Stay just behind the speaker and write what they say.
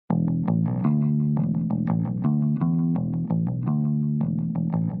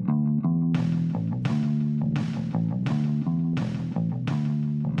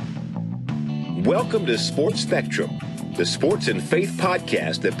Welcome to Sports Spectrum, the sports and faith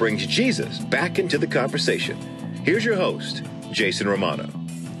podcast that brings Jesus back into the conversation. Here's your host, Jason Romano.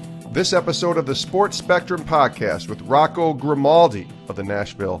 This episode of the Sports Spectrum podcast with Rocco Grimaldi of the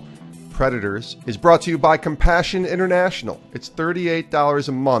Nashville Predators is brought to you by Compassion International. It's $38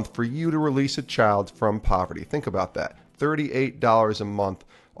 a month for you to release a child from poverty. Think about that. $38 a month.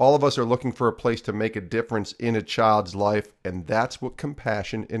 All of us are looking for a place to make a difference in a child's life, and that's what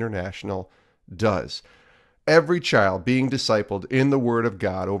Compassion International does. Every child being discipled in the Word of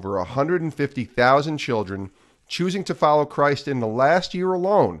God, over 150,000 children choosing to follow Christ in the last year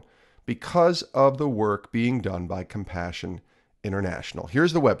alone because of the work being done by Compassion International.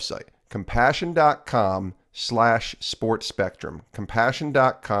 Here's the website, compassion.com/sportspectrum,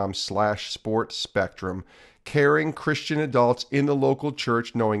 compassion.com/sportspectrum, caring Christian adults in the local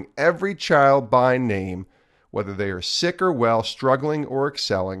church, knowing every child by name, whether they are sick or well, struggling or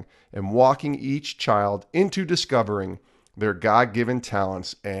excelling, and walking each child into discovering their God-given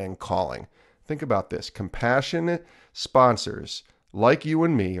talents and calling. Think about this. Compassionate sponsors like you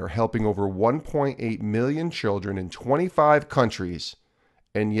and me are helping over 1.8 million children in 25 countries,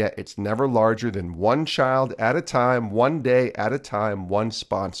 and yet it's never larger than one child at a time, one day at a time, one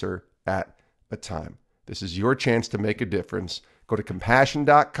sponsor at a time. This is your chance to make a difference. Go to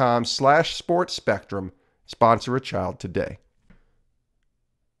compassion.com/sportspectrum. Sponsor a child today.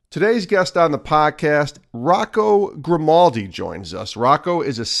 Today's guest on the podcast, Rocco Grimaldi, joins us. Rocco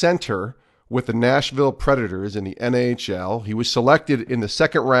is a center with the Nashville Predators in the NHL. He was selected in the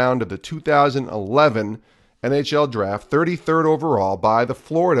second round of the 2011 NHL Draft, 33rd overall by the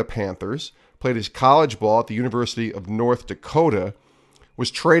Florida Panthers, played his college ball at the University of North Dakota,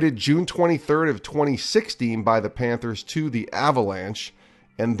 was traded June 23rd of 2016 by the Panthers to the Avalanche,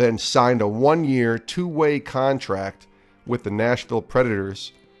 and then signed a one-year, two-way contract with the Nashville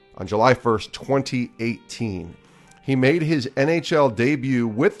Predators on July 1st, 2018. He made his NHL debut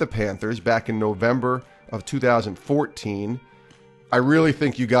with the Panthers back in November of 2014. I really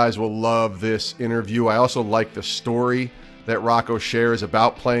think you guys will love this interview. I also like the story that Rocco shares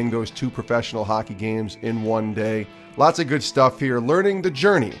about playing those two professional hockey games in one day. Lots of good stuff here, learning the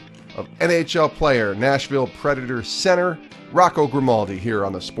journey of NHL player, Nashville Predators center, Rocco Grimaldi, here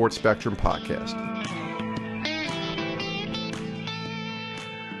on the Sports Spectrum podcast.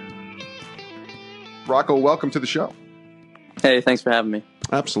 Rocco, welcome to the show. Hey, thanks for having me.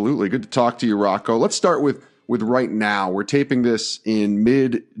 Absolutely. Good to talk to you, Rocco. Let's start with right now. We're taping this in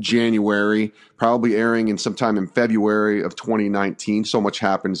mid-January, probably airing in sometime in February of 2019. So much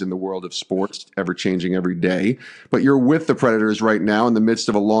happens in the world of sports, ever-changing every day. But you're with the Predators right now in the midst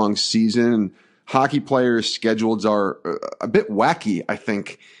of a long season. Hockey players' schedules are a bit wacky, I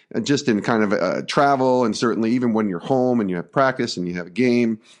think, just in kind of travel, and certainly even when you're home and you have practice and you have a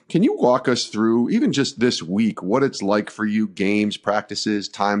game. Can you walk us through, even just this week, what it's like for you, games, practices,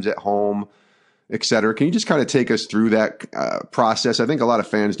 times at home, et cetera? Can you just kind of take us through that process? I think a lot of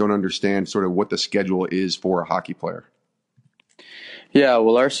fans don't understand sort of what the schedule is for a hockey player. Yeah,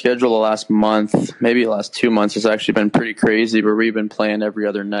 well, our schedule the last month, maybe the last 2 months, has actually been pretty crazy, where we've been playing every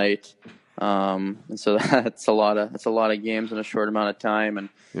other night. And so that's a lot of games in a short amount of time. And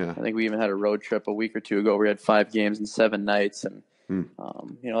yeah. I think we even had a road trip a week or two ago where we had 5 games in 7 nights. And,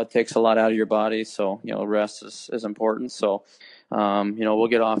 it takes a lot out of your body. So, rest is important. So, we'll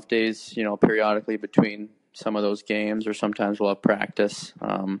get off days, periodically between some of those games, or sometimes we'll have practice.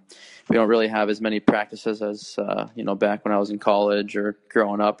 We don't really have as many practices as, back when I was in college or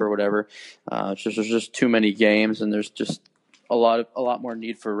growing up or whatever. There's just too many games, and there's just a lot more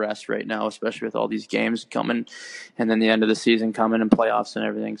need for rest right now, especially with all these games coming, and then the end of the season coming and playoffs and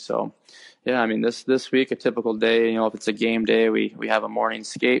everything. So, yeah, I mean, this week, a typical day, if it's a game day, we have a morning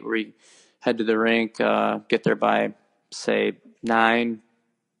skate where we head to the rink, get there by, say, 9,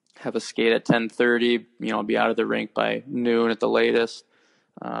 have a skate at 10:30, be out of the rink by noon at the latest,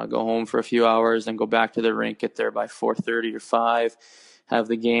 go home for a few hours, then go back to the rink, get there by 4:30 or 5, have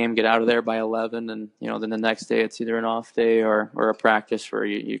the game, get out of there by 11, and then the next day it's either an off day or a practice where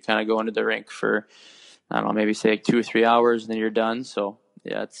you kind of go into the rink for, I don't know, maybe say 2 or 3 hours, and then you're done. So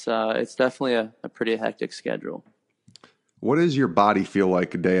yeah, it's definitely a pretty hectic schedule. What does your body feel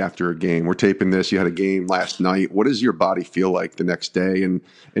like a day after a game? We're taping this. You had a game last night. What does your body feel like the next day? And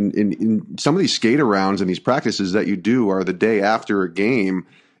in some of these skate-arounds and these practices that you do are the day after a game.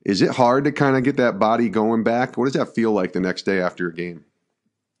 Is it hard to kind of get that body going back? What does that feel like the next day after a game?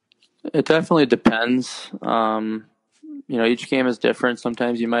 It definitely depends. Each game is different.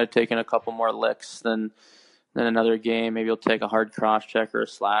 Sometimes you might have taken a couple more licks than another game. Maybe you'll take a hard cross check or a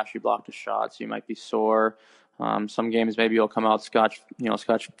slash. You blocked a shot, so you might be sore. Some games maybe you'll come out scotch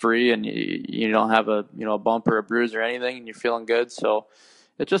free, and you don't have a bump or a bruise or anything, and you're feeling good. So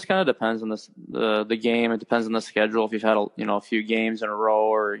it just kind of depends on the game. It depends on the schedule. If you've had a few games in a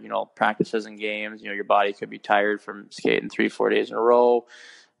row, or practices and games, your body could be tired from skating 3-4 days in a row.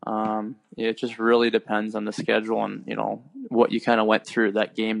 It just really depends on the schedule and what you kind of went through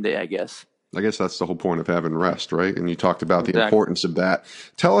that game day, I guess. I guess that's the whole point of having rest, right? And you talked about Exactly. the importance of that.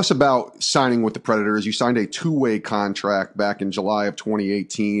 Tell us about signing with the Predators. You signed a 2-way contract back in July of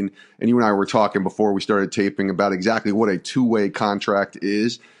 2018, and you and I were talking before we started taping about exactly what a 2-way contract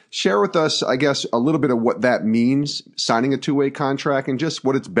is. Share with us, I guess, a little bit of what that means, signing a 2-way contract, and just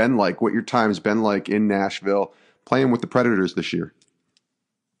what it's been like, what your time's been like in Nashville playing with the Predators this year.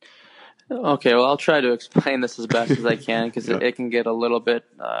 Okay, well, I'll try to explain this as best as I can, because it can get a little bit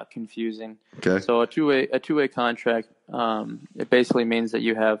confusing. Okay. So a two-way contract, it basically means that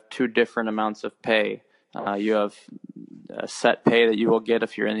you have two different amounts of pay. You have a set pay that you will get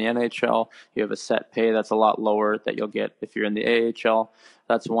if you're in the NHL. You have a set pay that's a lot lower that you'll get if you're in the AHL.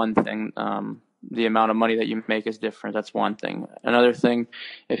 That's one thing. The amount of money that you make is different. That's one thing. Another thing,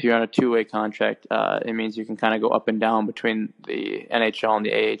 if you're on a two-way contract, it means you can kind of go up and down between the NHL and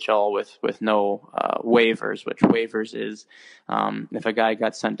the AHL with no waivers, which waivers is if a guy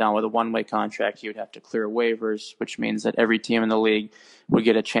got sent down with a one-way contract, he would have to clear waivers, which means that every team in the league would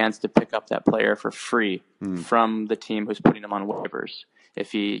get a chance to pick up that player for free from the team who's putting him on waivers.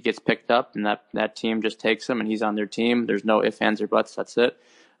 If he gets picked up and that team just takes him and he's on their team, there's no ifs, ands, or buts, that's it.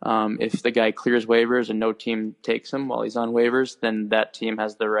 If the guy clears waivers and no team takes him while he's on waivers, then that team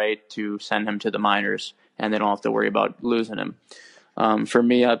has the right to send him to the minors, and they don't have to worry about losing him. For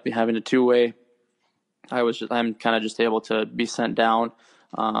me, having a two-way, I'm kind of just able to be sent down.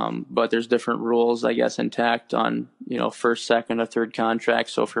 But there's different rules, I guess, intact on first, second, or third contract.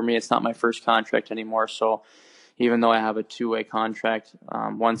 So for me, it's not my first contract anymore. So even though I have a two-way contract,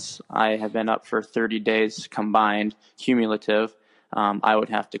 once I have been up for 30 days combined, cumulative, I would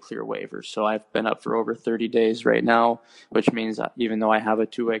have to clear waivers. So I've been up for over 30 days right now, which means even though I have a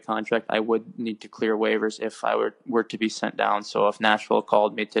two-way contract, I would need to clear waivers if I were to be sent down. So if Nashville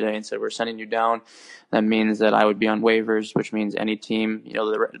called me today and said, we're sending you down, that means that I would be on waivers, which means any team,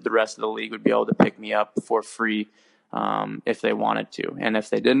 the rest of the league would be able to pick me up for free if they wanted to. And if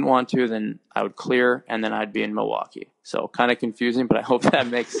they didn't want to, then I would clear, and then I'd be in Milwaukee. So kind of confusing, but I hope that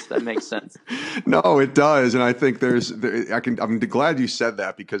makes sense. No, it does, and I think I'm glad you said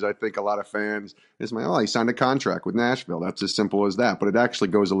that, because I think a lot of fans is he signed a contract with Nashville. That's as simple as that, but it actually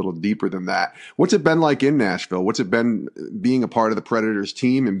goes a little deeper than that. What's it been like in Nashville? What's it been being a part of the Predators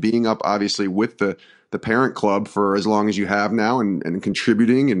team and being up obviously with the parent club for as long as you have now, and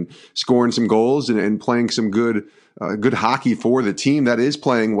contributing and scoring some goals and playing some good hockey for the team that is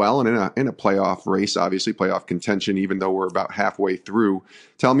playing well and in a playoff race, obviously playoff contention, even though we're about halfway through.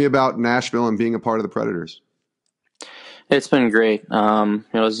 Tell me about Nashville and being a part of the Predators. It's been great.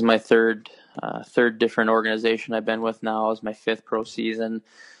 This is my third different organization I've been with now. It's my fifth pro season.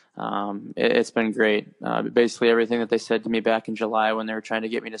 It's been great. Basically everything that they said to me back in July when they were trying to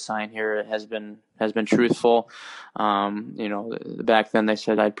get me to sign here has been truthful. Back then they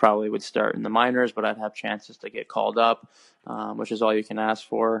said I probably would start in the minors, but I'd have chances to get called up, which is all you can ask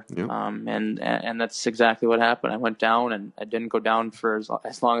for. Yep. And that's exactly what happened. I went down, and I didn't go down for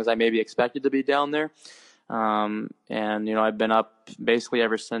as long as I maybe expected to be down there. I've been up basically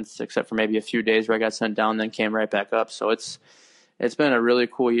ever since, except for maybe a few days where I got sent down, then came right back up. So it's been a really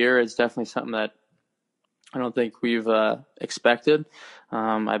cool year. It's definitely something that I don't think we've expected.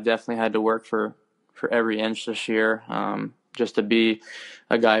 I've definitely had to work for every inch this year, just to be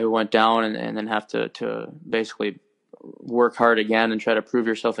a guy who went down and then have to basically work hard again and try to prove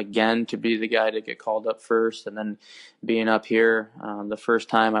yourself again to be the guy to get called up first. And then being up here, the first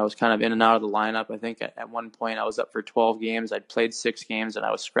time I was kind of in and out of the lineup. I think at one point I was up for 12 games. I'd played 6 games and I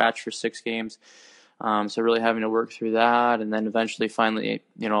was scratched for 6 games. So really having to work through that, and then eventually finally,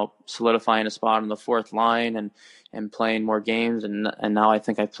 solidifying a spot on the fourth line and playing more games. And now I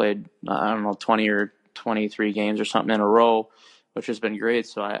think I played, 20 or 23 games or something in a row, which has been great.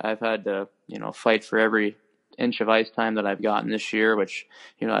 So I've had to, fight for every inch of ice time that I've gotten this year, which,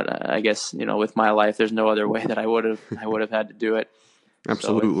 I guess, with my life, there's no other way that I would have had to do it.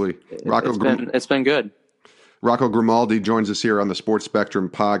 Absolutely. So it's been good. Rocco Grimaldi joins us here on the Sports Spectrum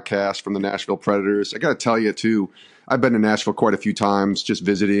podcast from the Nashville Predators. I got to tell you, too, I've been to Nashville quite a few times, just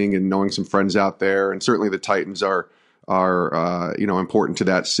visiting and knowing some friends out there. And certainly the Titans are important to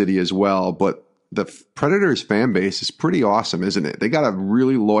that city as well. But the Predators fan base is pretty awesome, isn't it? They got a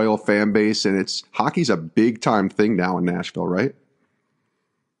really loyal fan base, and hockey's a big time thing now in Nashville, right?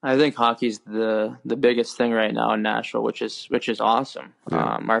 I think hockey's the biggest thing right now in Nashville, which is awesome.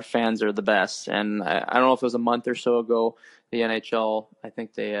 Yeah. Our fans are the best, and I don't know if it was a month or so ago, the NHL, I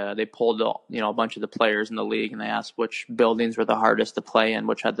think they pulled a bunch of the players in the league, and they asked which buildings were the hardest to play in,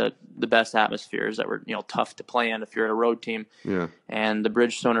 which had the best atmospheres that were tough to play in if you're at a road team. Yeah. And the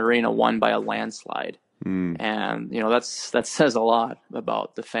Bridgestone Arena won by a landslide. And that says a lot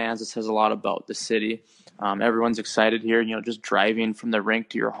about the fans. It says a lot about the city. Everyone's excited here. Just driving from the rink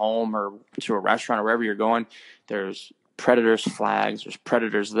to your home or to a restaurant or wherever you're going, there's Predators flags, there's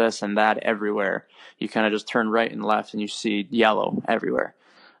Predators this and that everywhere. You kind of just turn right and left and you see yellow everywhere.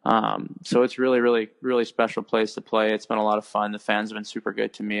 So it's really, really, really special place to play. It's been a lot of fun. The fans have been super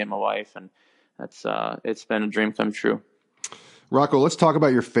good to me and my wife, and it's been a dream come true. Rocco, let's talk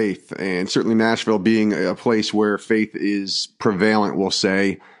about your faith, and certainly Nashville being a place where faith is prevalent, we'll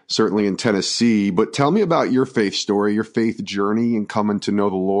say, certainly in Tennessee. But tell me about your faith story, your faith journey and coming to know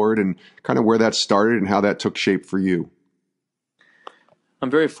the Lord, and kind of where that started and how that took shape for you. I'm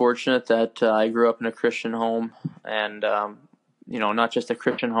very fortunate that I grew up in a Christian home, and not just a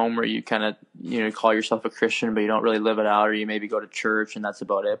Christian home where you kind of call yourself a Christian, but you don't really live it out, or you maybe go to church and that's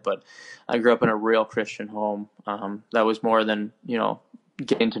about it. But I grew up in a real Christian home. That was more than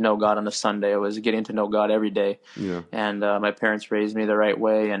getting to know God on a Sunday. It was getting to know God every day. Yeah. And my parents raised me the right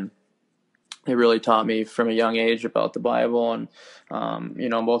way, and they really taught me from a young age about the Bible. And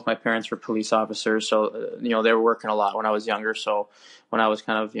both my parents were police officers, so they were working a lot when I was younger. So when I was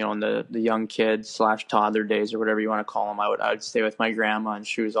kind of in the young kid / toddler days or whatever you want to call them, I would stay with my grandma, and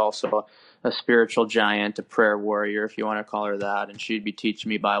she was also a spiritual giant, a prayer warrior, if you want to call her that, and she'd be teaching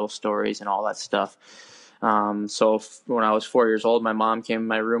me Bible stories and all that stuff. So when I was 4 years old, my mom came in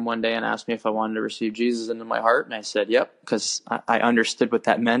my room one day and asked me if I wanted to receive Jesus into my heart. And I said, yep, because I understood what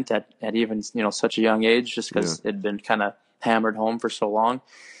that meant at even, such a young age, just because it had been kind of hammered home for so long.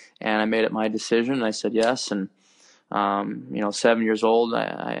 And I made it my decision, and I said yes. And, 7 years old,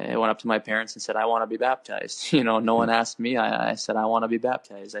 I went up to my parents and said, I want to be baptized. No one asked me. I said, I want to be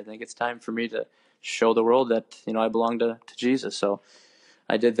baptized. I think it's time for me to show the world that, I belong to Jesus. So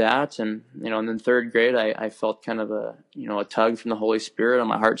I did that, and in third grade, I felt kind of a tug from the Holy Spirit on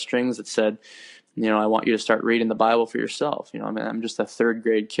my heartstrings that said, I want you to start reading the Bible for yourself. I'm just a third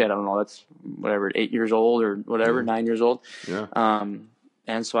grade kid. I don't know, that's whatever, 8 years old or whatever, 9 years old. Yeah.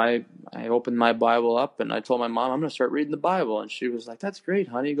 And so I opened my Bible up, and I told my mom, I'm going to start reading the Bible, and she was like, that's great,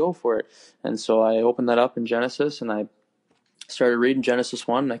 honey, go for it. And so I opened that up in Genesis, and I started reading Genesis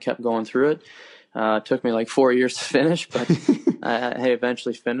 1, and I kept going through it. It took me like 4 years to finish, but I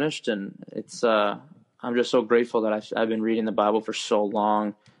eventually finished, and it's I'm just so grateful that I've been reading the Bible for so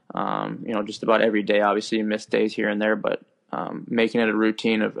long. Just about every day. Obviously, you miss days here and there, but making it a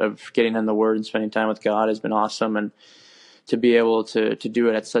routine of getting in the Word and spending time with God has been awesome. And to be able to do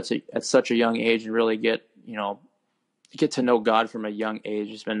it at such a young age and really get to know God from a young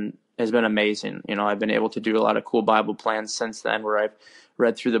age has been amazing. I've been able to do a lot of cool Bible plans since then, where I've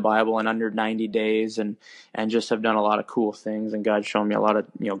read through the Bible in under 90 days and just have done a lot of cool things, and God's shown me a lot of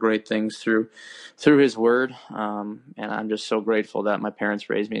great things through His Word. And I'm just so grateful that my parents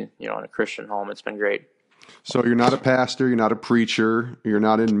raised me in a Christian home. It's been great. So you're not a pastor, you're not a preacher, you're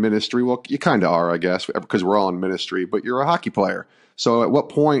not in ministry. Well, you kind of are, I guess, because we're all in ministry, but you're a hockey player. So at what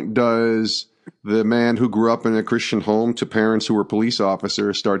point does the man who grew up in a Christian home to parents who were police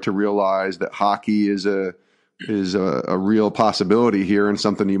officers start to realize that hockey is a real possibility here and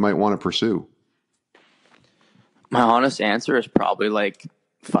something you might want to pursue? My honest answer is probably like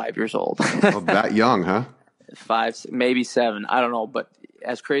 5 years old. Oh, that young, huh? 5, maybe 7. I don't know, but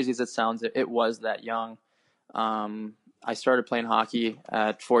as crazy as it sounds, it was that young. I started playing hockey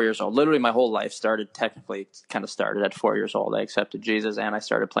at 4 years old. Literally my whole life started at 4 years old. I accepted Jesus and I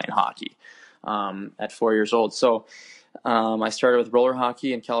started playing hockey at 4 years old. So I started with roller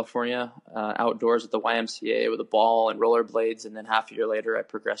hockey in California, outdoors at the YMCA with a ball and rollerblades, and then half a year later I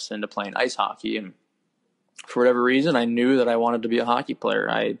progressed into playing ice hockey. And for whatever reason, I knew that I wanted to be a hockey player.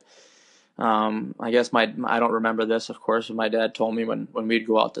 I guess I don't remember this, of course, but my dad told me when we'd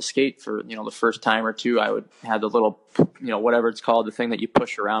go out to skate for, the first time or two, I would have the little, whatever it's called, the thing that you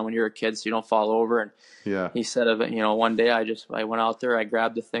push around when you're a kid so you don't fall over. And yeah, he said of it, one day I went out there, I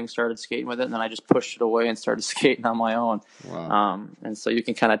grabbed the thing, started skating with it, and then I just pushed it away and started skating on my own. Wow. And so you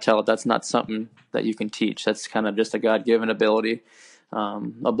can kind of tell that's not something that you can teach. That's kind of just a God-given ability,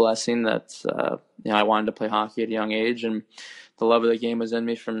 a blessing that, I wanted to play hockey at a young age, and the love of the game was in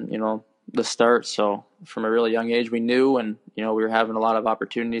me from, the start. So from a really young age, we knew, and we were having a lot of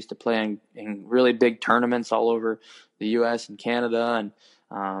opportunities to play in really big tournaments all over the U.S. and Canada, and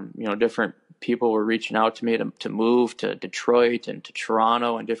Different people were reaching out to me to move to Detroit and to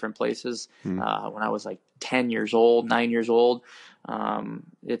Toronto and different places when I was like 10 years old, 9 years old.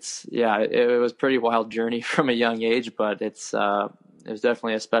 It was a pretty wild journey from a young age, but it was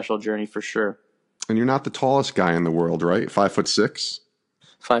definitely a special journey for sure. And you're not the tallest guy in the world, right? 5'6"?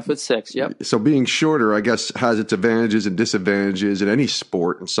 5'6", yep. So being shorter, I guess, has its advantages and disadvantages in any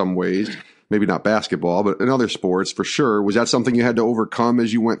sport in some ways. Maybe not basketball, but in other sports for sure. Was that something you had to overcome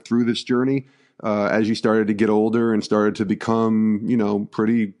as you went through this journey? As you started to get older and started to become,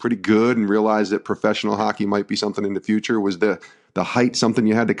 pretty good and realize that professional hockey might be something in the future? Was the height something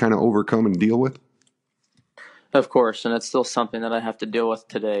you had to kind of overcome and deal with? Of course, and it's still something that I have to deal with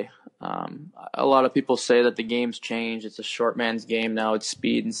today. A lot of people say that the game's changed. It's a short man's game now. It's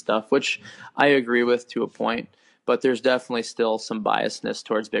speed and stuff, which I agree with to a point. But there's definitely still some biasness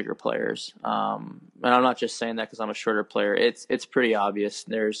towards bigger players. And I'm not just saying that because I'm a shorter player. It's pretty obvious.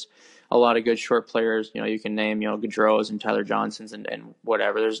 There's a lot of good short players. You can name, Gaudreau's and Tyler Johnson's and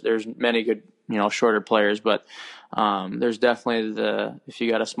whatever. There's many good, shorter players. But there's definitely if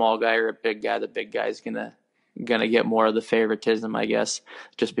you got a small guy or a big guy, the big guy's gonna get more of the favoritism, I guess,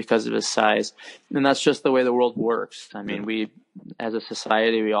 just because of his size. And that's just the way the world works. I mean, we, as a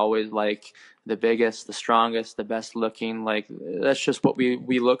society, we always like the biggest, the strongest, the best looking. Like, that's just what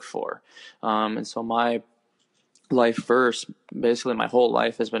we look for. And so my life verse, basically my whole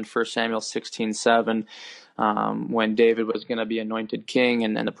life, has been 1 Samuel 16:7. When David was going to be anointed king,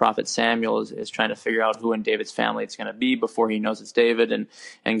 and the prophet Samuel is trying to figure out who in David's family it's going to be before he knows it's David.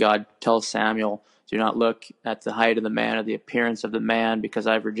 And God tells Samuel, do not look at the height of the man or the appearance of the man, because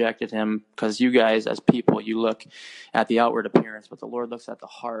I've rejected him. Because you guys, as people, you look at the outward appearance, but the Lord looks at the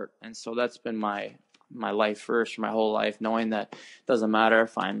heart. And so that's been my life verse for my whole life, knowing that it doesn't matter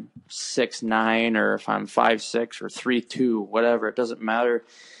if I'm 6'9" or if I'm 5'6" or 3'2", whatever. It doesn't matter.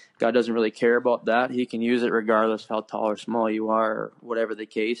 God doesn't really care about that. He can use it regardless of how tall or small you are, or whatever the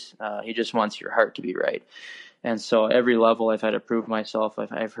case. He just wants your heart to be right. And so every level I've had to prove myself.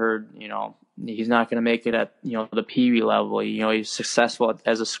 I've heard, he's not going to make it at, the peewee level. He's successful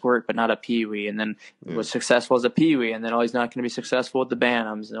as a squirt, but not a peewee. And then was successful as a peewee. And then, he's not going to be successful with the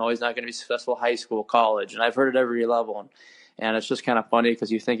Bantams. And he's not going to be successful high school, college. And I've heard it every level. And it's just kind of funny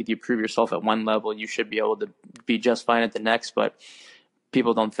because you think if you prove yourself at one level, you should be able to be just fine at the next. But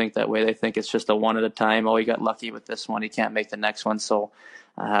people don't think that way. They think it's just a one at a time. Oh, he got lucky with this one. He can't make the next one. So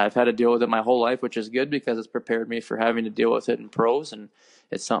I've had to deal with it my whole life, which is good because it's prepared me for having to deal with it in pros. And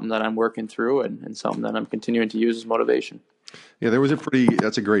it's something that I'm working through and something that I'm continuing to use as motivation. Yeah,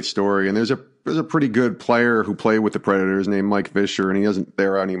 that's a great story. And there's a pretty good player who played with the Predators named Mike Vischer, and he isn't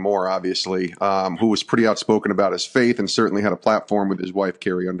there anymore, obviously, who was pretty outspoken about his faith and certainly had a platform with his wife,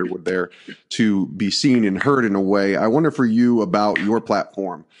 Carrie Underwood, there to be seen and heard in a way. I wonder for you about your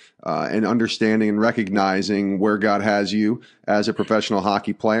platform and understanding and recognizing where God has you as a professional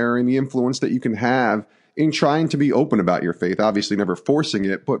hockey player and the influence that you can have in trying to be open about your faith, obviously never forcing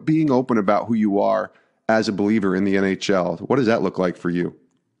it, but being open about who you are as a believer in the NHL. What does that look like for you?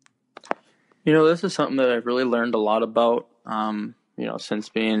 This is something that I've really learned a lot about, since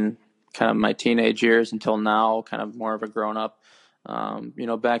being kind of my teenage years until now, kind of more of a grown up.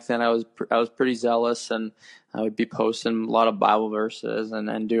 Back then I was pretty zealous, and I would be posting a lot of Bible verses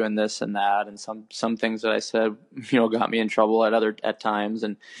and doing this and that, and some things that I said, got me in trouble at times.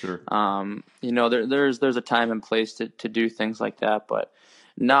 And, sure. There's a time and place to do things like that. But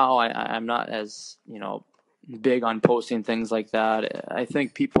now I'm not as, big on posting things like that. I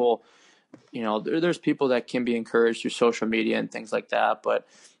think people, there's people that can be encouraged through social media and things like that. But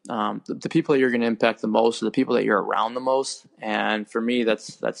the people that you're going to impact the most are the people that you're around the most. And for me,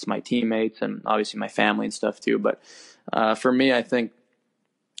 that's my teammates and obviously my family and stuff too. But for me, I think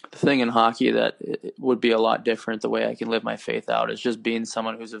the thing in hockey that it would be a lot different, the way I can live my faith out, is just being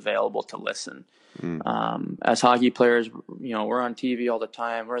someone who's available to listen. As hockey players, we're on TV all the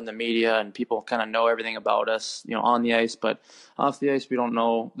time. We're in the media, and people kind of know everything about us, on the ice. But off the ice, they don't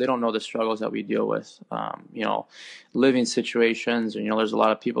know the struggles that we deal with, living situations. There's a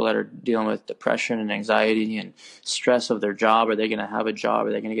lot of people that are dealing with depression and anxiety and stress of their job. Are they going to have a job?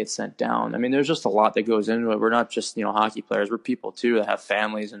 Are they going to get sent down? I mean, there's just a lot that goes into it. We're not just, hockey players. We're people too that have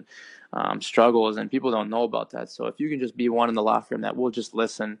families and struggles, and people don't know about that. So if you can just be one in the locker room that will just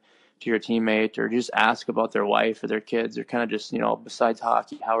listen to your teammate, or just ask about their wife or their kids, or kind of just, besides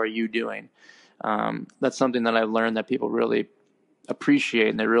hockey, how are you doing? That's something that I've learned that people really appreciate,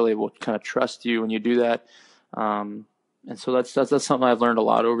 and they really will kind of trust you when you do that. And so that's something I've learned a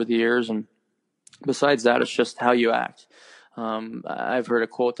lot over the years. And besides that, it's just how you act. I've heard a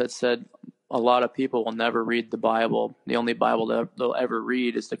quote that said, a lot of people will never read the Bible. The only Bible that they'll ever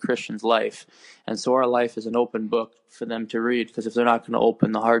read is the Christian's life. And so our life is an open book for them to read, because if they're not going to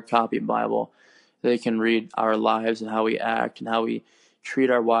open the hard copy Bible, they can read our lives and how we act and how we treat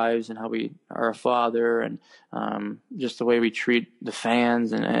our wives and how we are a father, and just the way we treat the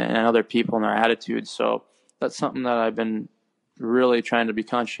fans and other people and our attitudes. So that's something that I've been really trying to be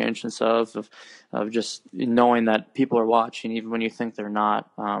conscientious of just knowing that people are watching, even when you think they're not.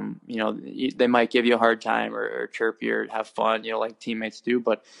 They might give you a hard time or chirp you or have fun, like teammates do,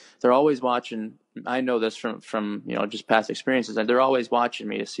 but they're always watching. I know this from just past experiences, and they're always watching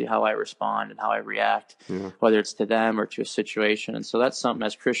me to see how I respond and how I react, whether it's to them or to a situation. And so that's something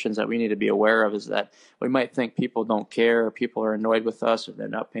as Christians that we need to be aware of, is that we might think people don't care or people are annoyed with us or they're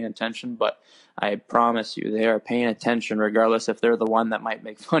not paying attention, but I promise you they are paying attention, regardless if they're the one that might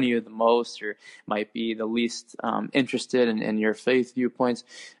make fun of you the most or might be the least interested in your faith viewpoints.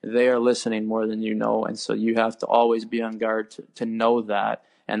 They are listening more than you know, and so you have to always be on guard to know that.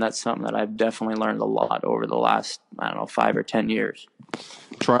 And that's something that I've definitely learned a lot over the last, 5 or 10 years.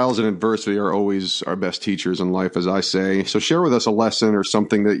 Trials and adversity are always our best teachers in life, as I say. So share with us a lesson or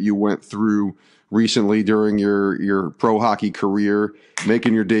something that you went through recently during your pro hockey career,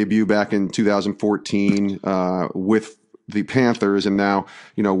 making your debut back in 2014 with the Panthers, and now,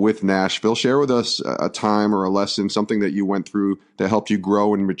 with Nashville. Share with us a time or a lesson, something that you went through that helped you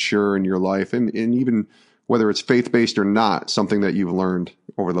grow and mature in your life, and even whether it's faith-based or not, something that you've learned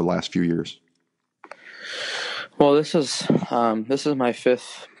over the last few years. Well, this is my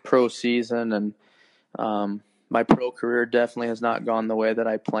 5th pro season, and my pro career definitely has not gone the way that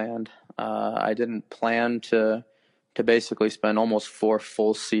I planned. I didn't plan to basically spend almost 4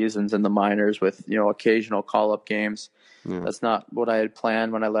 full seasons in the minors with occasional call-up games. Yeah. That's not what I had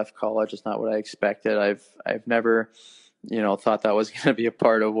planned when I left college. It's not what I expected. I've never thought that was going to be a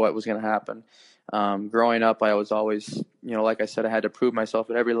part of what was going to happen. Growing up, I was always, like I said, I had to prove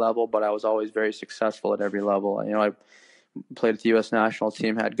myself at every level, but I was always very successful at every level. I played at the U.S. national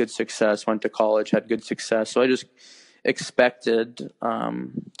team, had good success, went to college, had good success. So I just expected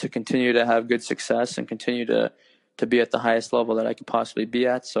to continue to have good success and continue to be at the highest level that I could possibly be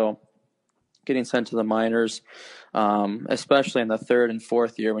at. So getting sent to the minors, especially in the 3rd and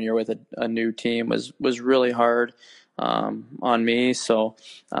 4th year when you're with a new team, was really hard on me. So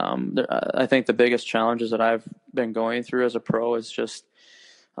I think the biggest challenges that I've been going through as a pro is just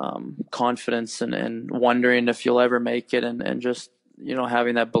confidence and wondering if you'll ever make it, and just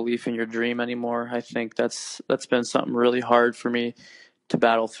having that belief in your dream anymore. I think that's been something really hard for me to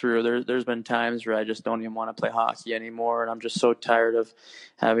battle through. There's been times where I just don't even want to play hockey anymore, and I'm just so tired of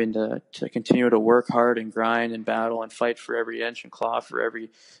having to continue to work hard and grind and battle and fight for every inch and claw for every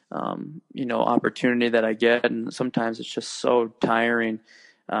opportunity that I get. And sometimes it's just so tiring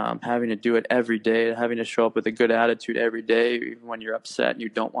having to do it every day, having to show up with a good attitude every day, even when you're upset and you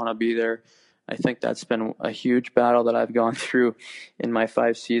don't want to be there. I think that's been a huge battle that I've gone through in my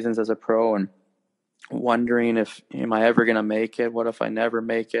 5 seasons as a pro, and wondering am I ever going to make it? What if I never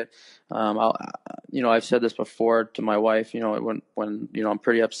make it? I've said this before to my wife, when I'm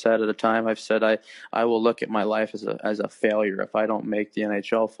pretty upset at a time, I've said I will look at my life as a failure if I don't make the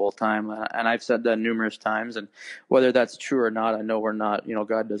NHL full time. And I've said that numerous times, and whether that's true or not, I know we're not,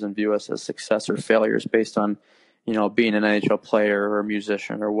 God doesn't view us as success or failures based on, being an NHL player or a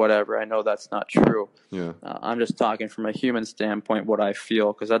musician or whatever. I know that's not true. Yeah. I'm just talking from a human standpoint, what I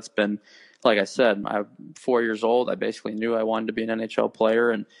feel, because that's been, like I said, I'm 4 years old. I basically knew I wanted to be an NHL player,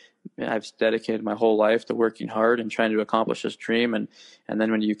 and I've dedicated my whole life to working hard and trying to accomplish this dream. And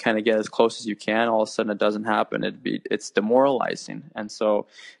then when you kind of get as close as you can, all of a sudden it doesn't happen. It's demoralizing. And so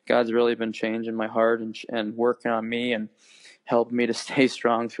God's really been changing my heart and working on me and helped me to stay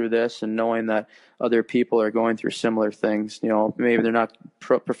strong through this, and knowing that other people are going through similar things. Maybe they're not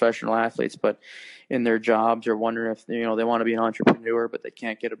professional athletes, but in their jobs are wondering if, they want to be an entrepreneur, but they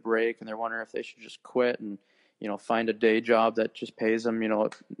can't get a break, and they're wondering if they should just quit and, find a day job that just pays them,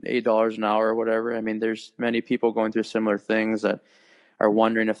 $8 an hour or whatever. I mean, there's many people going through similar things that are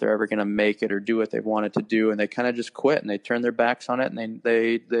wondering if they're ever going to make it or do what they wanted to do, and they kind of just quit and they turn their backs on it, and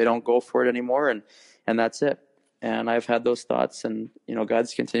they don't go for it anymore, and that's it. And I've had those thoughts, and,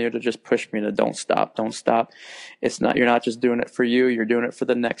 God's continued to just push me to don't stop. You're not just doing it for you, you're doing it for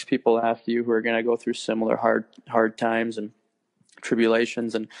the next people after you who are going to go through similar hard times and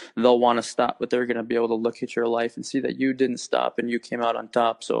tribulations, and they'll want to stop, but they're going to be able to look at your life and see that you didn't stop and you came out on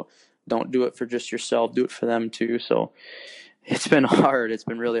top. So don't do it for just yourself, do it for them too. So it's been hard. It's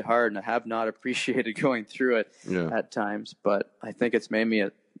been really hard, and I have not appreciated going through it at times, but I think it's made me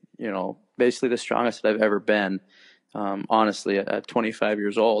basically the strongest that I've ever been. honestly, at 25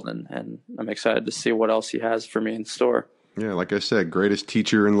 years old, and I'm excited to see what else he has for me in store. Yeah, like I said, greatest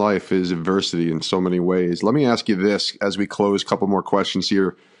teacher in life is adversity in so many ways. Let me ask you this as we close, a couple more questions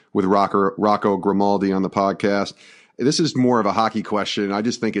here with Rocco Grimaldi on the podcast. This is more of a hockey question. I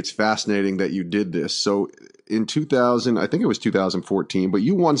just think it's fascinating that you did this. So in 2000, I think it was 2014, but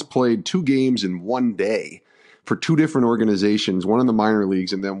you once played 2 games in one day for 2 different organizations, one in the minor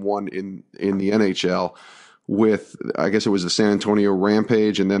leagues and then one in the NHL with, I guess it was the San Antonio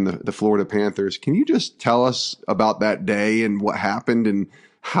Rampage and then the Florida Panthers. Can you just tell us about that day and what happened, and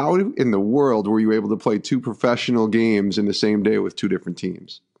how in the world were you able to play 2 professional games in the same day with 2 different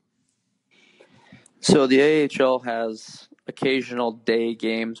teams? So the AHL has occasional day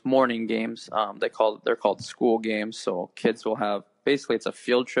games, morning games. They're called school games. So kids will have, basically it's a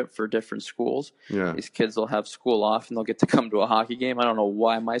field trip for different schools. Yeah. These kids will have school off and they'll get to come to a hockey game. I don't know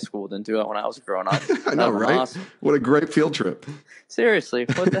why my school didn't do it when I was growing up. I know, right? Awesome. What a great field trip. Seriously,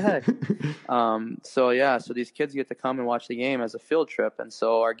 what the heck? So these kids get to come and watch the game as a field trip, and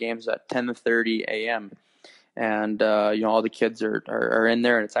so our game's at 10:30 a.m. And all the kids are in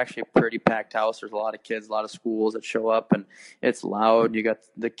there, and it's actually a pretty packed house. There's a lot of kids, a lot of schools that show up, and it's loud. You got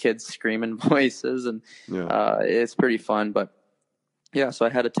the kids screaming voices, and it's pretty fun. But yeah, so I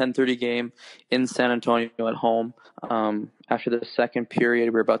had a 10:30 game in San Antonio at home. After the second period,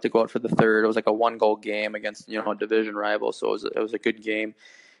 we were about to go out for the third. It was like a 1-goal game against a division rival, so it was a good game.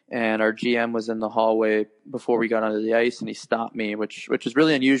 And our GM was in the hallway before we got onto the ice, and he stopped me, which is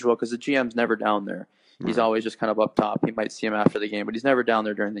really unusual because the GM's never down there. He's always just kind of up top. He might see him after the game, but he's never down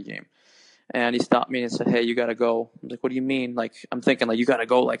there during the game. And he stopped me and said, "Hey, you got to go." I'm like, "What do you mean?" Like, I'm thinking, like, you got to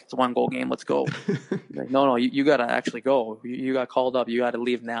go. Like, it's a 1-goal game. Let's go. He's like, no, you got to actually go. You got called up. You got to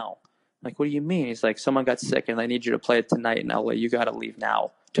leave now. I'm like, what do you mean? He's like, someone got sick and I need you to play it tonight in LA. You got to leave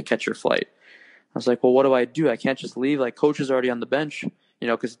now to catch your flight. I was like, well, what do? I can't just leave. Like, coach is already on the bench,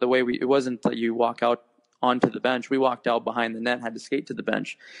 because the way it wasn't that you walk out onto the bench. We walked out behind the net, had to skate to the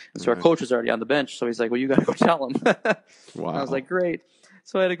bench. And so our coach was already on the bench. So he's like, well, you got to go tell him. Wow. I was like, great.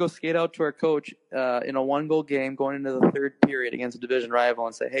 So I had to go skate out to our coach in a 1-goal game going into the third period against a division rival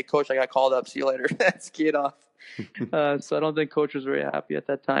and say, hey, coach, I got called up. See you later. Skate off. So I don't think coach was very happy at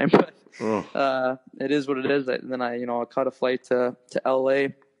that time. But it is what it is. And then I caught a flight to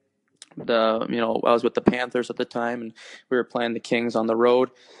L.A. I was with the Panthers at the time, and we were playing the Kings on the road.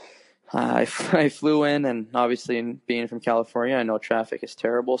 I flew in, and obviously being from California, I know traffic is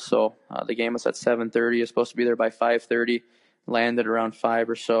terrible. So the game was at 7:30. I was supposed to be there by 5:30. Landed around 5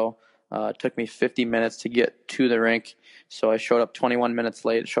 or so. It took me 50 minutes to get to the rink. So I showed up 21 minutes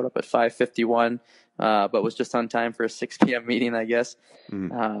late. Showed up at 5:51, but was just on time for a 6 p.m. meeting, I guess.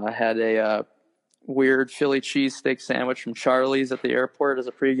 I had a weird Philly cheesesteak sandwich from Charlie's at the airport as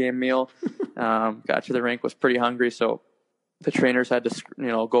a pregame meal. Got to the rink, was pretty hungry, so the trainers had to,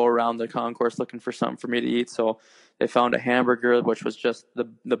 go around the concourse looking for something for me to eat. So they found a hamburger, which was just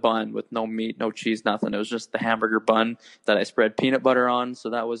the bun with no meat, no cheese, nothing. It was just the hamburger bun that I spread peanut butter on.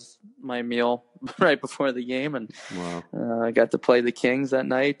 So that was my meal right before the game. And I got to play the Kings that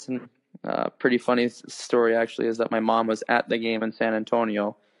night. And pretty funny story, actually, is that my mom was at the game in San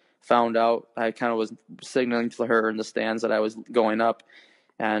Antonio, found out. I kind of was signaling to her in the stands that I was going up.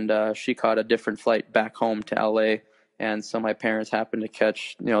 And she caught a different flight back home to L.A., and so my parents happened to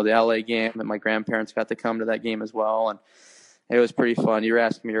catch, the LA game, and my grandparents got to come to that game as well. And it was pretty fun. You were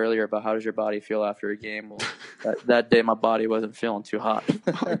asking me earlier about how does your body feel after a game. Well, that day my body wasn't feeling too hot.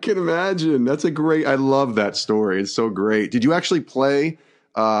 I can imagine. I love that story. It's so great. Did you actually play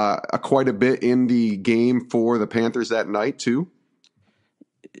quite a bit in the game for the Panthers that night too?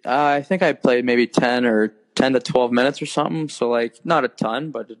 I think I played maybe 10 to 12 minutes or something. So not a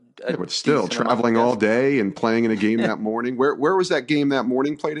ton, but still traveling all day and playing in a game that morning. Where was that game that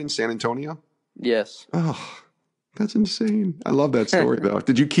morning played in? San Antonio? Yes. Oh, that's insane. I love that story though.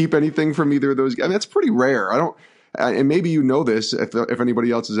 Did you keep anything from either of those? I mean, that's pretty rare. And maybe you know this if anybody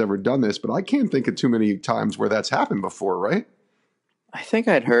else has ever done this, but I can't think of too many times where that's happened before, right? I think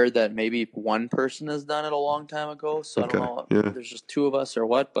I'd heard that maybe one person has done it a long time ago. So I don't know if there's just 2 of us or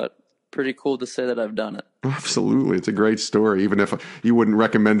what, but pretty cool to say that I've done it. Absolutely. It's a great story. Even if you wouldn't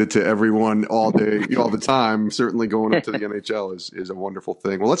recommend it to everyone all day, all the time, certainly going up to the NHL is a wonderful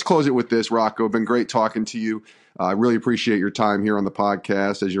thing. Well, let's close it with this, Rocco. Been great talking to you. I really appreciate your time here on the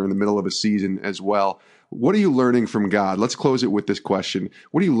podcast as you're in the middle of a season as well. What are you learning from God? Let's close it with this question.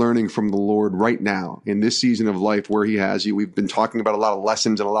 What are you learning from the Lord right now in this season of life where he has you? We've been talking about a lot of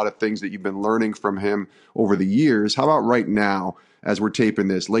lessons and a lot of things that you've been learning from him over the years. How about right now, as we're taping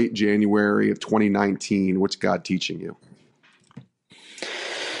this, late January of 2019, what's God teaching you?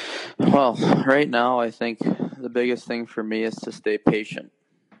 Well, right now, I think the biggest thing for me is to stay patient.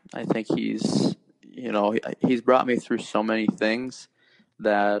 I think he's brought me through so many things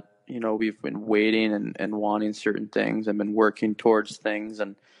that, we've been waiting and wanting certain things and been working towards things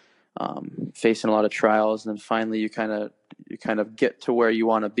and facing a lot of trials. And then finally you kind of get to where you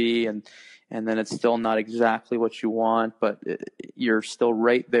want to be. And then it's still not exactly what you want, but you're still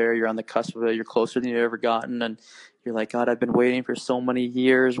right there. You're on the cusp of it. You're closer than you've ever gotten. And you're like, God, I've been waiting for so many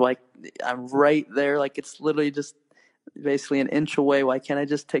years. Like, I'm right there. Like, it's literally just basically an inch away. Why can't I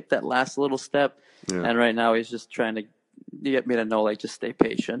just take that last little step? Yeah. And right now he's just trying to get me to know, like, just stay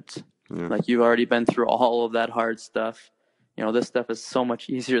patient. Yeah. Like, you've already been through all of that hard stuff. This stuff is so much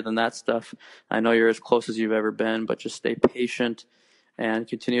easier than that stuff. I know you're as close as you've ever been, but just stay patient and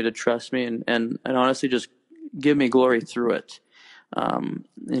continue to trust me and honestly just give me glory through it.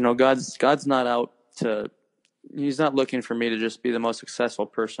 God's not out to, he's not looking for me to just be the most successful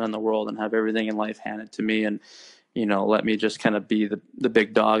person in the world and have everything in life handed to me and, let me just kind of be the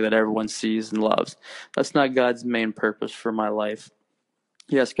big dog that everyone sees and loves. That's not God's main purpose for my life.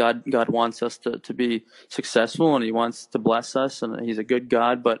 Yes, God wants us to be successful and he wants to bless us and he's a good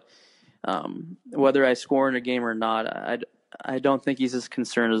God, but whether I score in a game or not, I don't think he's as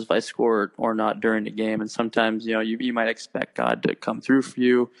concerned as if I score or not during the game. And sometimes, you might expect God to come through for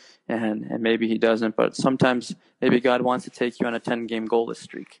you and maybe he doesn't, but sometimes maybe God wants to take you on a 10-game goalless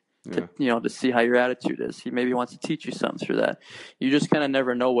streak. To see how your attitude is. He maybe wants to teach you something through that. You just kind of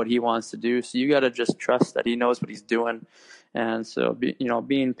never know what he wants to do. So you got to just trust that he knows what he's doing. And so,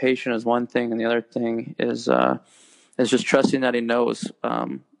 being patient is one thing. And the other thing is just trusting that he knows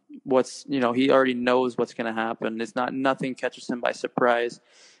he already knows what's going to happen. Nothing catches him by surprise.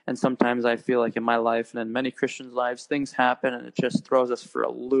 And sometimes I feel like in my life and in many Christians' lives, things happen and it just throws us for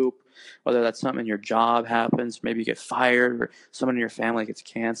a loop. Whether that's something in your job happens, maybe you get fired, or someone in your family gets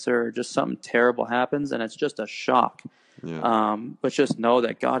cancer, or just something terrible happens, and it's just a shock. Yeah. But just know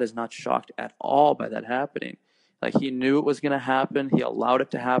that God is not shocked at all by that happening. Like, he knew it was going to happen. He allowed it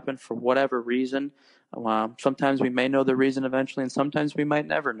to happen for whatever reason. Sometimes we may know the reason eventually, and sometimes we might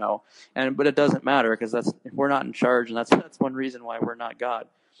never know. But it doesn't matter because we're not in charge, and that's one reason why we're not God.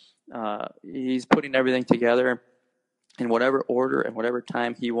 He's putting everything together in whatever order and whatever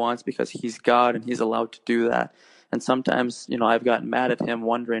time he wants because he's God and he's allowed to do that. And sometimes, I've gotten mad at him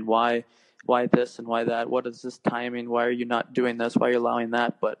wondering why this and why that? What is this timing? Why are you not doing this? Why are you allowing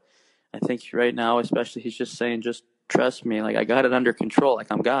that? But I think right now, especially, he's just saying, just trust me. Like, I got it under control. Like,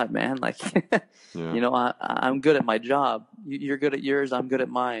 I'm God, man. Like, yeah. I'm good at my job. You're good at yours. I'm good at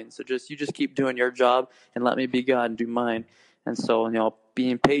mine. So you just keep doing your job and let me be God and do mine. And so,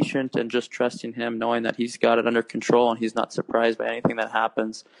 being patient and just trusting him, knowing that he's got it under control and he's not surprised by anything that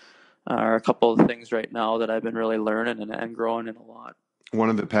happens are a couple of things right now that I've been really learning and growing in a lot. One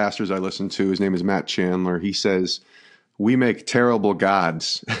of the pastors I listen to, his name is Matt Chandler. He says, we make terrible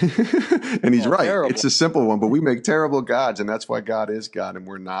gods. And he's right. Terrible. It's a simple one, but we make terrible gods, and that's why God is God and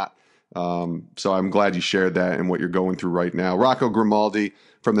we're not. So I'm glad you shared that and what you're going through right now. Rocco Grimaldi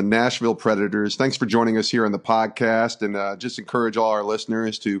from the Nashville Predators. Thanks for joining us here on the podcast, and just encourage all our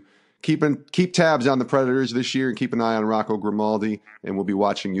listeners to keep tabs on the Predators this year and keep an eye on Rocco Grimaldi, and we'll be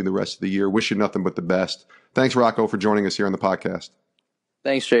watching you the rest of the year. Wish you nothing but the best. Thanks, Rocco, for joining us here on the podcast.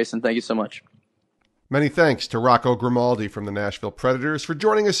 Thanks, Jason. Thank you so much. Many thanks to Rocco Grimaldi from the Nashville Predators for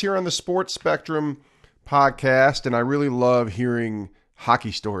joining us here on the Sports Spectrum podcast, and I really love hearing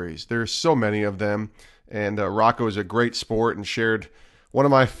hockey stories. There's so many of them, and Rocco is a great sport and shared one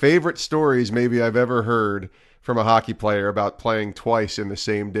of my favorite stories maybe I've ever heard from a hockey player about playing twice in the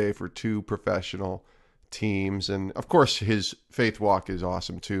same day for two professional teams. And of course, his faith walk is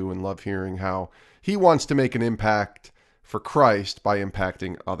awesome too, and love hearing how he wants to make an impact for Christ by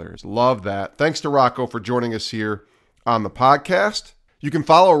impacting others. Love that. Thanks to Rocco for joining us here on the podcast. You can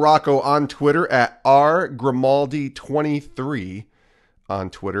follow Rocco on Twitter at rgrimaldi23. On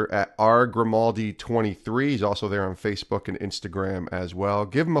Twitter at rgrimaldi23. He's also there on Facebook and Instagram as well.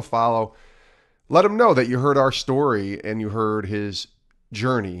 Give him a follow. Let him know that you heard our story and you heard his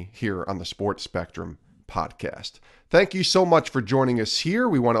journey here on the Sports Spectrum podcast. Thank you so much for joining us here.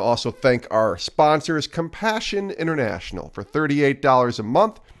 We want to also thank our sponsors, Compassion International. For $38 a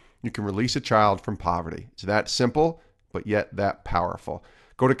month, you can release a child from poverty. It's that simple, but yet that powerful.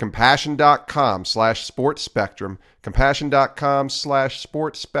 Go to compassion.com/sportsspectrum,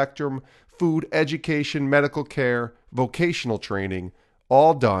 compassion.com/sportsspectrum, food, education, medical care, vocational training,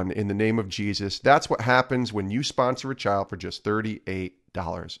 all done in the name of Jesus. That's what happens when you sponsor a child for just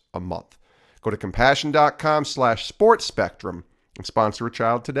 $38 a month. Go to compassion.com/sportsspectrum and sponsor a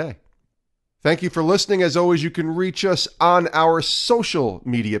child today. Thank you for listening. As always, you can reach us on our social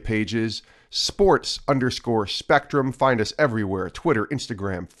media pages, sports_spectrum. Find us everywhere, Twitter,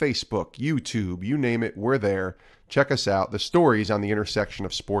 Instagram, Facebook, YouTube, you name it, we're there. Check us out. The stories on the intersection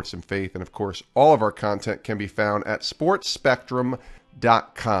of sports and faith. And of course, all of our content can be found at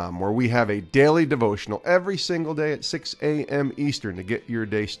sportsspectrum.com, where we have a daily devotional every single day at 6 a.m. Eastern to get your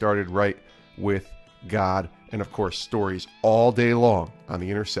day started right with God. And of course, stories all day long on the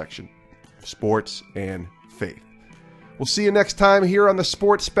intersection of sports and faith. We'll see you next time here on the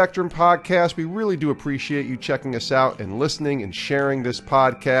Sports Spectrum Podcast. We really do appreciate you checking us out and listening and sharing this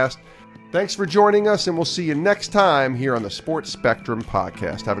podcast. Thanks for joining us, and we'll see you next time here on the Sports Spectrum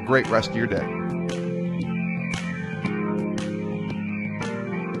Podcast. Have a great rest of your day.